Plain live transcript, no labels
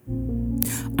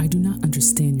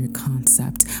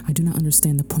concept. I do not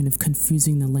understand the point of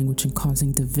confusing the language and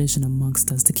causing division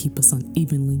amongst us to keep us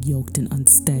unevenly yoked and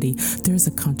unsteady. There is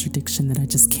a contradiction that I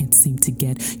just can't seem to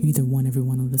get. You either want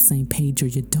everyone on the same page or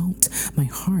you don't. My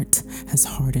heart has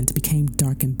hardened, became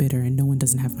dark and bitter, and no one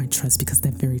doesn't have my trust because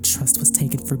that very trust was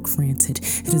taken for granted.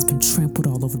 It has been trampled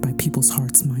all over by people's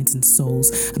hearts, minds, and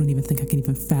souls. I don't even think I can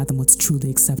even fathom what's truly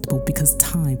acceptable because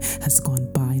time has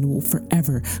gone by and will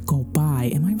forever go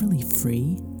by. Am I really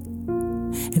free?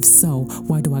 If so,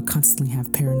 why do I constantly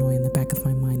have paranoia in the back of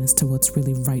my mind as to what's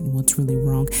really right and what's really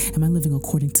wrong? Am I living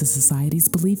according to society's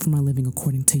belief, or am I living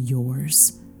according to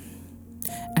yours?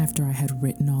 After I had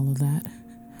written all of that,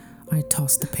 I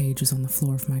tossed the pages on the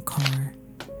floor of my car,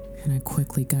 and I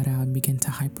quickly got out and began to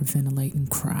hyperventilate and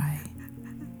cry.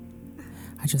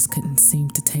 I just couldn't seem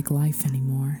to take life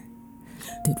anymore.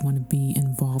 Didn't want to be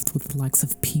involved with the likes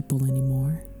of people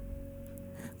anymore.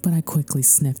 But I quickly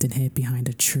sniffed and hid behind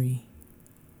a tree.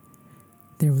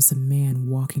 There was a man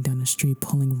walking down the street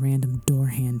pulling random door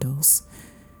handles,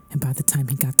 and by the time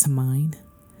he got to mine,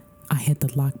 I hit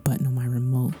the lock button on my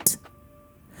remote.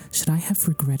 Should I have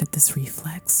regretted this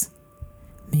reflex?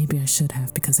 Maybe I should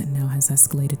have, because it now has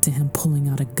escalated to him pulling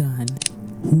out a gun.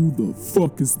 Who the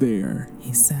fuck is there?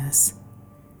 He says.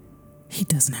 He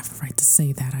doesn't have a right to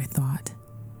say that, I thought.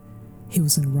 He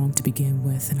was in the wrong to begin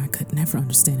with, and I could never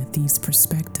understand a thief's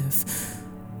perspective,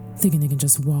 thinking they can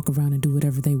just walk around and do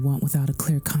whatever they want without a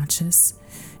clear conscience.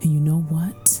 And you know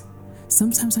what?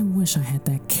 Sometimes I wish I had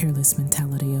that careless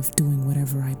mentality of doing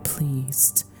whatever I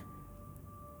pleased.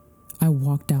 I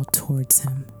walked out towards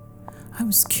him. I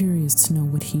was curious to know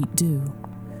what he'd do.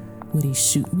 Would he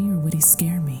shoot me or would he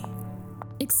scare me?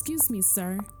 Excuse me,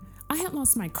 sir. I had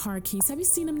lost my car keys. Have you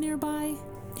seen them nearby?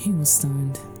 He was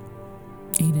stunned.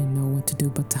 He didn't know what to do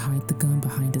but to hide the gun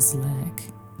behind his leg.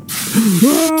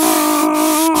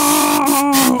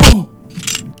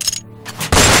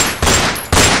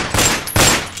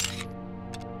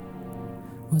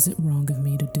 Was it wrong of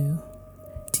me to do?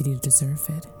 Did he deserve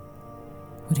it?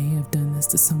 Would he have done this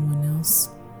to someone else?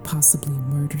 Possibly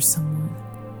murder someone?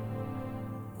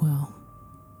 Well,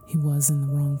 he was in the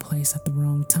wrong place at the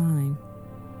wrong time.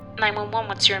 911,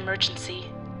 what's your emergency?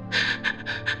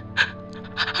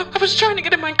 I was trying to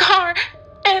get in my car,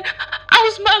 and I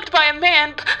was mugged by a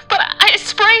man, but I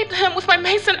sprayed him with my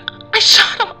mace and I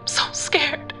shot him. I'm so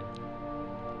scared.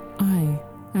 I,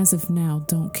 as of now,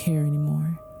 don't care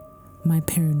anymore. My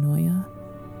paranoia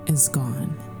is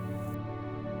gone.